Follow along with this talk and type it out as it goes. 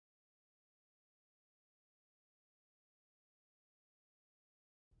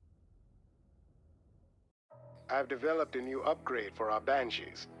I've developed a new upgrade for our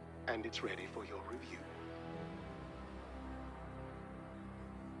Banshees, and it's ready for your review.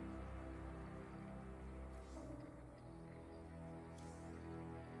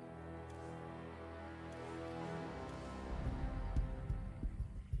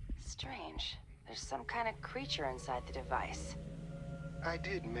 Strange. There's some kind of creature inside the device. I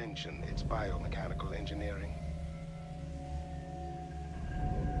did mention it's biomechanical engineering.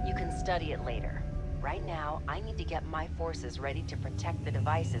 You can study it later. Right now, I need to get my forces ready to protect the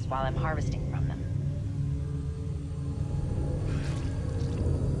devices while I'm harvesting from them.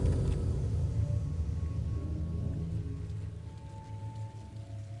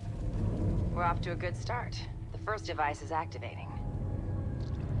 We're off to a good start. The first device is activating.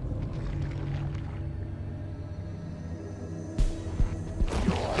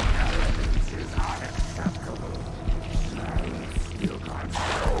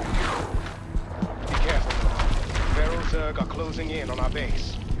 Are closing in on our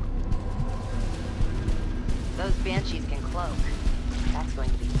base. Those Banshees can cloak. That's going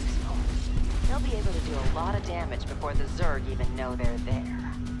to be useful. They'll be able to do a lot of damage before the Zerg even know they're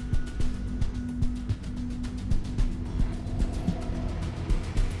there.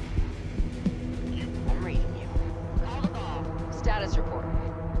 I'm reading you. Call the ball. Status report.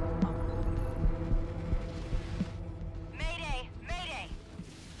 Mayday! Mayday!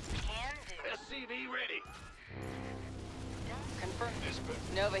 Can do. SCV ready. Confirm.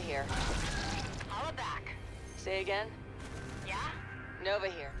 Nova here. Holla back. Say again? Yeah? Nova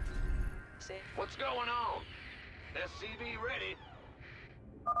here. Say. What's going on? SCV ready.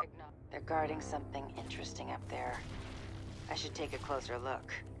 They're guarding something interesting up there. I should take a closer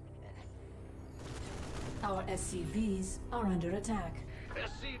look. Our SCVs are under attack.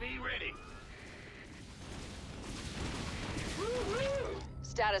 SCV ready.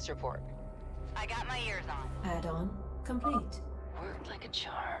 Status report. I got my ears on. Add-on complete. Worked like a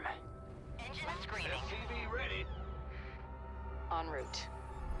charm. Engine screaming. SCV ready. En route.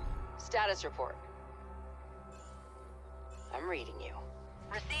 Status report. I'm reading you.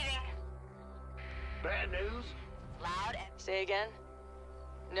 Receiving. Bad news. Loud and... Say again?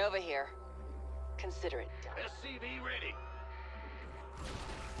 Nova here. Consider it done. SCV ready.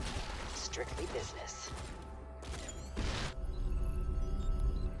 Strictly business.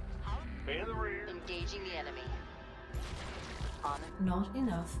 In the rear. Engaging the enemy. On it. Not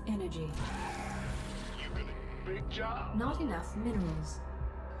enough energy. Big job. Not enough minerals.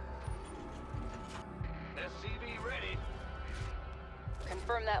 SCV ready.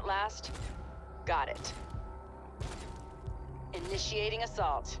 Confirm that last. Got it. Initiating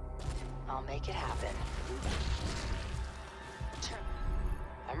assault. I'll make it happen.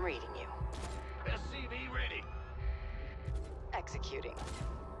 I'm reading you. SCV ready. Executing.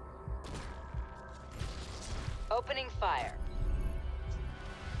 Opening fire.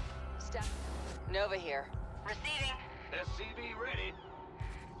 Step. Nova here. Receiving. SCV ready.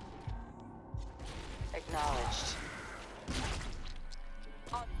 Acknowledged.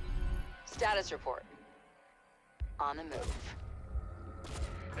 Status report. On the move.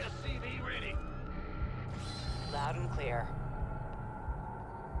 SCV ready. Loud and clear.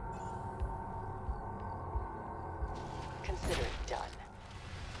 Consider it done.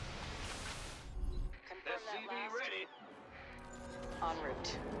 Confirm that SCV last. ready. En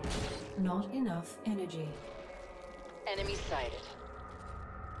route. Not enough energy. Enemy sighted.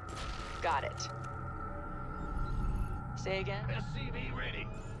 Got it. Say again? SCV ready.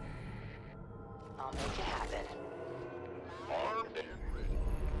 I'll make it happen. Armed and ready.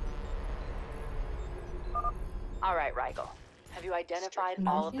 All right, Rigel. Have you identified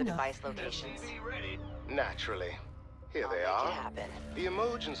Not all of the enough. device locations? SCV ready. Naturally. Here I'll they make are. it happen. The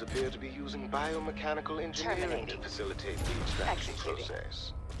emojis appear to be using biomechanical engineering to Terminating. facilitate the extraction Executing.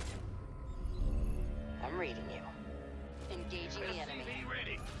 process. I'm reading you. Engaging the enemy. SCV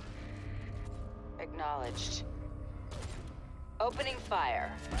ready. Acknowledged. Opening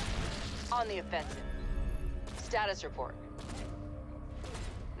fire. On the offensive. Status report.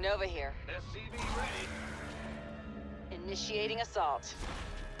 Nova here. SCV ready. Initiating assault.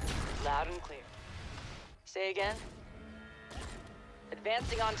 Loud and clear. Say again?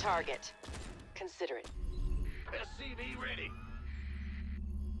 Advancing on target. Consider it. SCV ready.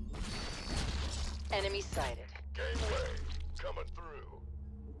 Enemy sighted. Gangway coming through.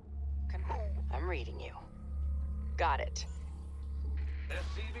 I'm reading you. Got it.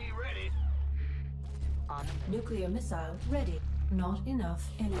 SCV ready. On the Nuclear missile ready. Not enough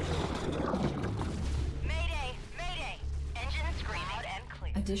energy. Mayday! Mayday! Engine screaming. Loud and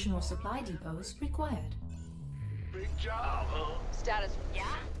clear. Additional supply depots required. Big job, huh? status. Yeah?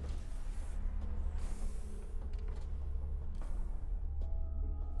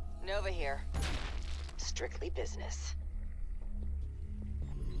 Nova here. Strictly business.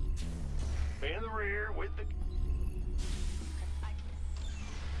 In the rear with the...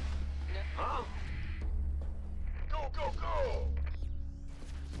 Huh? Go, go, go!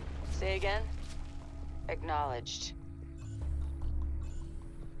 Say again? Acknowledged.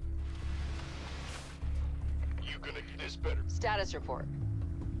 You gonna get this better? Status report.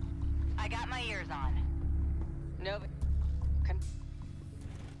 I got my ears on. Nova.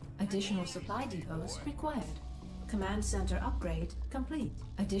 Additional supply depots required. Command center upgrade complete.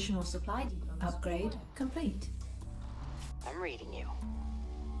 Additional supply depots upgrade complete. I'm reading you.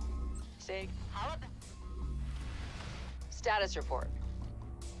 Sig. How about Status report.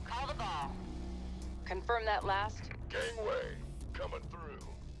 call the ball? Confirm that last. Gangway, coming through.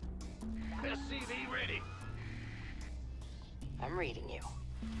 SCV ready. I'm reading you.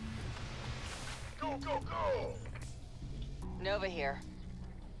 Go, go, go! Nova here.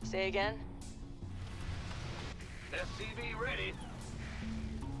 Say again? SCV ready.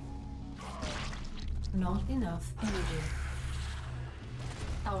 Not enough energy.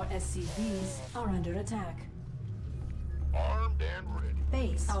 Our SCVs are under attack. Armed and ready.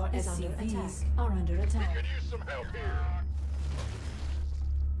 Base is under attack. Are under attack. Could use some help here.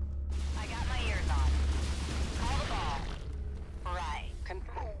 I got my ears on. Call the ball. Right.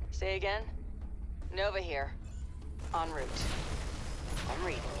 Say again? Nova here. En route. I'm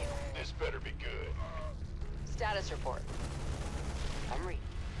reading you. This better be good. Status report. I'm reading.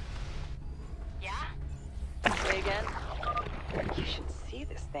 Yeah? Say again? You should see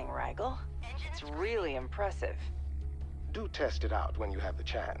this thing, Rigel. It's really impressive. Do test it out when you have the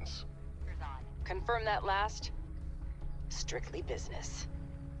chance. Ears on. Confirm that last. Strictly business.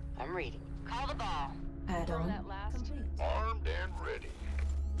 I'm reading. Call the ball. Confirm Add-on that last. complete. Armed and ready.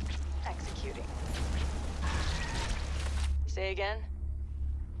 Executing. Say again?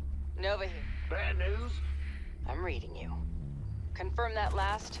 Nova here. Bad news? I'm reading you. Confirm that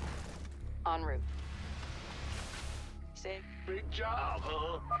last. En route. Say. Big job,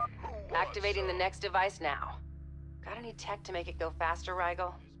 huh? Who Activating the wants next device now. Got any tech to make it go faster,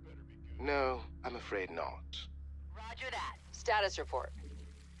 Rigel? No, I'm afraid not. Roger that. Status report.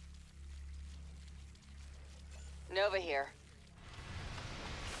 Nova here.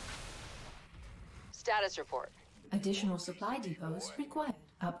 Status report. Additional supply depots required.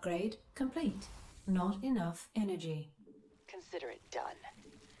 Upgrade complete. Not enough energy. Consider it done.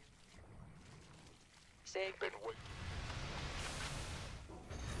 Say. Been waiting.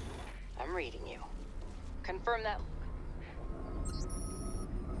 I'm reading you. Confirm that.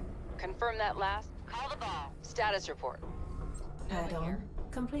 Confirm that last. Call the ball. Status report. Nova Add-on here.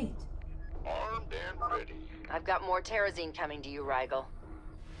 complete. Armed and ready. I've got more Terrazine coming to you, Rigel.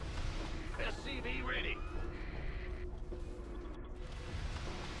 SCV ready.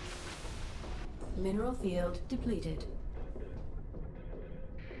 Mineral field depleted.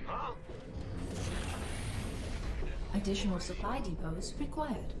 Huh? Additional supply depots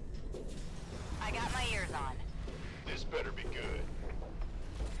required. I got my ears on. This better be good.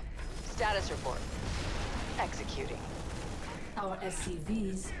 Status report. Executing. Our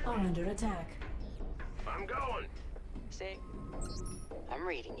SCVs are under attack. I'm going. Say. I'm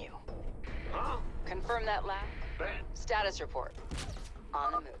reading you. Huh? Confirm that last. Bad. Status report.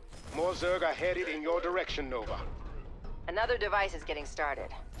 On the move. More Zerg are headed in your direction, Nova. Another device is getting started.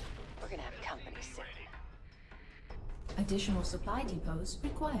 We're gonna have company soon. Additional supply depots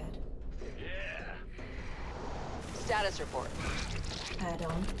required. Yeah. Status report.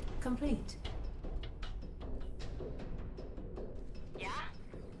 Add-on complete. Yeah?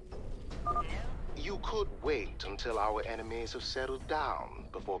 You could wait until our enemies have settled down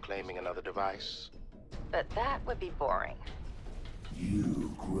before claiming another device. But that would be boring.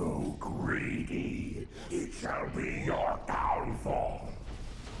 You grow greedy. It shall be your downfall.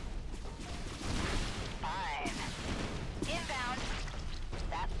 Fine. Inbound.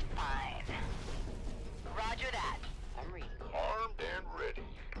 That's fine. Roger that. I'm reading you. Armed and ready.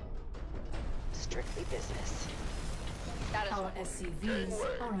 Strictly business. Status Our report.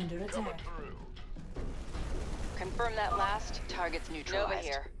 SCVs are under Coming attack. through. Confirm that last. Target's neutralized. Nova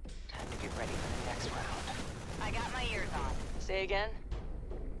here. Time to get ready for the next round. I got my ears on. Say again?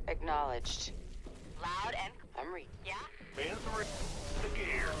 Acknowledged. Loud and... I'm reading. Yeah? In the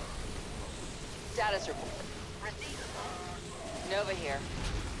gear. Status report. Receive. Nova here.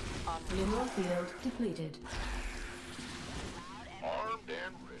 On Mineral field depleted. Armed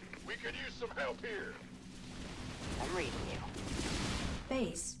and ready. We could use some help here. I'm reading you.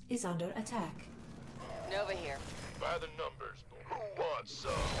 Base is under attack. Nova here. By the numbers. Who wants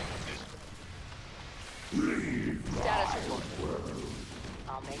some? This Status report.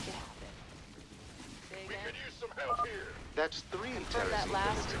 I'll make it happen. We could use some help here. That's 3 Confirm that Terran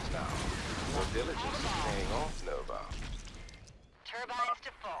last. villagers now. Your diligence is paying off, Nova. Turbines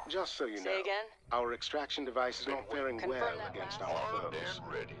to full. Just so you know, Say again? our extraction device is not faring Confirm well that against last. our Armed foes.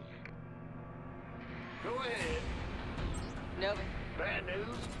 and ready. Go ahead. Nova. Bad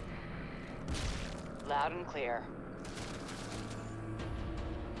news. Loud and clear.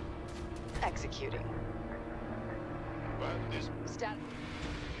 Executing. But this Stat.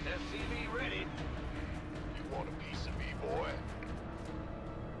 FCV ready. You want a piece of me, boy?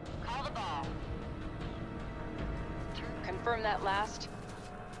 Call the ball. Confirm that last.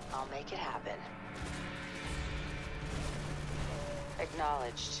 I'll make it happen.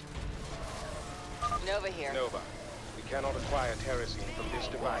 Acknowledged. Nova here. Nova, we cannot acquire terrazine from this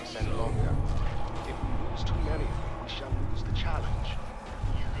device any longer. If we lose too many of them, we shall lose the challenge.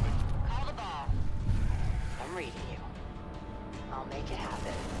 Call the ball. I'm reading you. I'll make it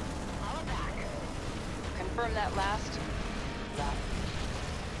happen. Call it back. Confirm that last. Loud.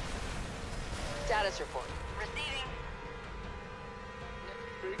 Status report. Receiving.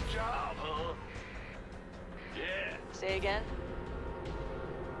 Big job, huh? Yeah. Say again.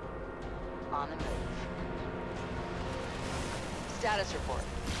 On the move. Status report.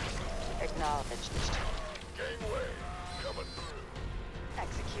 Acknowledged. Gangway coming through.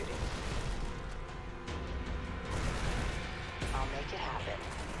 Executing. I'll make it happen.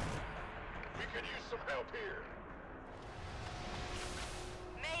 We could use some help here.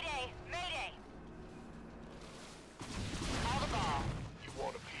 Mayday. Mayday. Call the ball. You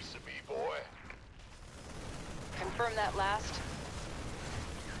want a piece of me, boy? Confirm that last.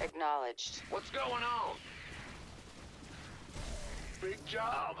 Acknowledged. What's going on? Big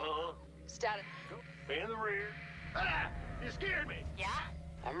job, huh? Status. In the rear. Ah! You scared me. Yeah?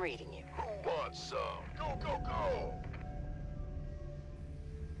 I'm reading you. Who wants some? Go, go, go!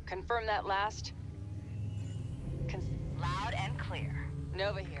 Confirm that last. Loud and clear.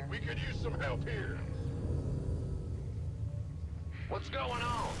 Nova here. We could use some help here. What's going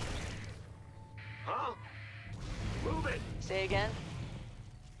on? Huh? Move it! Say again.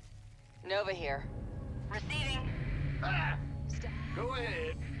 Nova here. Receiving. Ah! Sta- Go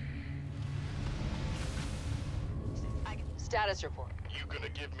ahead. Status report. You gonna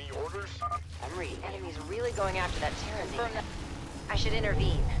give me orders? I'm reading. Enemies really going after that Terran. Confirm that. I should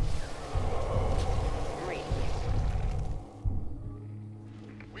intervene. I'm reading.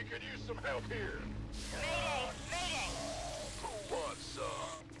 We could use some help here. Mayday. Mayday. Who wants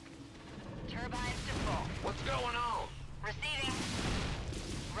some? Turbines to full. What's going on? Receiving.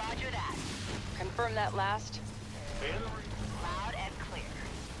 Roger that. Confirm that last. In the rear. Loud and clear.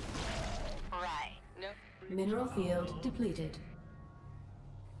 Right. No. Mineral field depleted.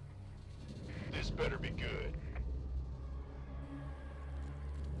 This better be good.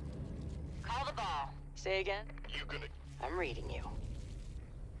 Call the ball. Say again. You gonna I'm reading you.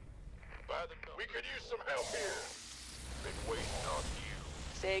 buy the... We could use some help here. Been waiting on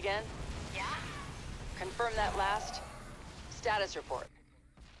you. Say again. Yeah? Confirm that last. Status report.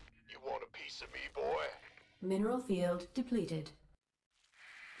 You want a piece of me, boy? Mineral field depleted.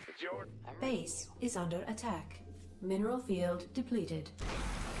 It's yours. I'm reading Base is under attack. Mineral field depleted.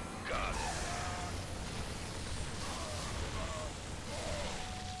 Got it.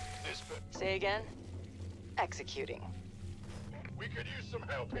 This bit. you. Say again. Executing. We could use some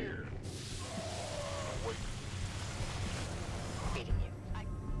help here. Wait. Reading you.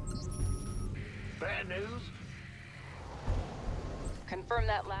 Bad news? Confirm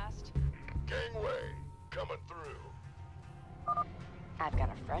that last. Gangway coming through. I've got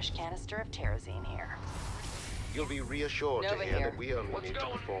a fresh canister of terrazine here. You'll be reassured Nova to hear here. that we only What's need to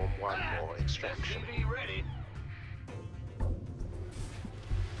going- perform one more extraction. SCV ready.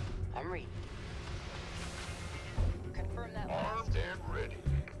 I'm reading. Confirm that last. Armed and ready.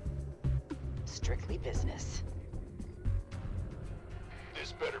 Strictly business.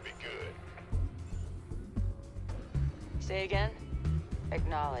 This better be good. Say again.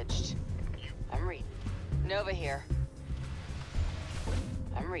 Acknowledged. I'm reading. Nova here.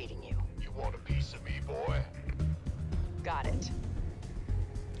 I'm reading you. You want a piece of me, boy? Got it.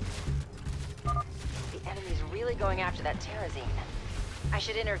 The enemy's really going after that terrazine. I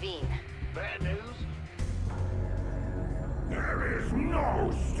should intervene. Bad news? There is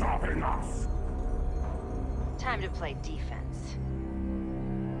no stopping us! Time to play defense.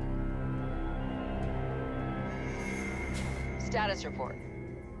 Status report.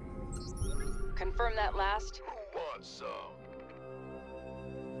 Confirm that last. Who wants some?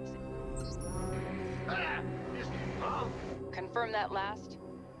 Ah! Huh? Confirm that last.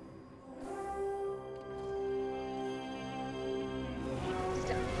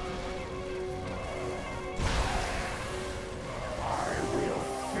 Sta-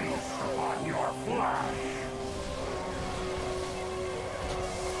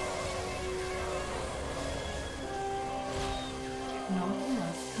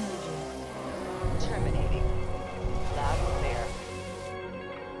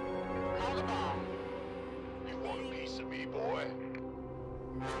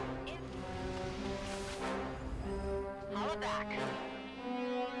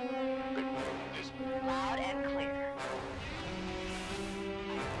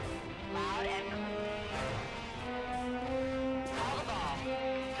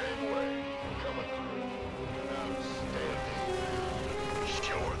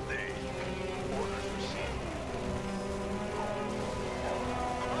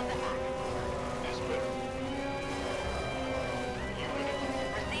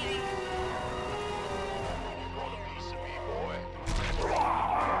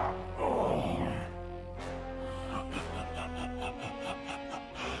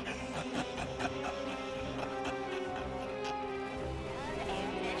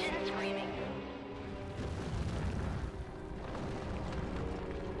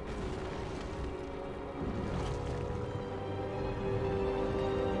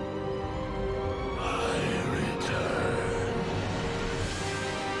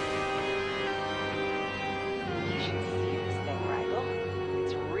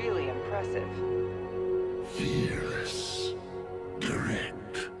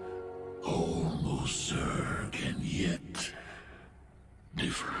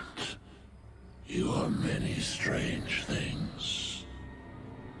 strange things.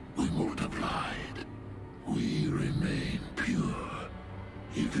 We multiplied. We remain pure.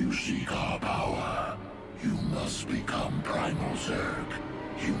 If you seek our power, you must become Primal Zerg.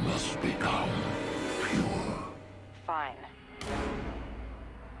 You must become pure. Fine.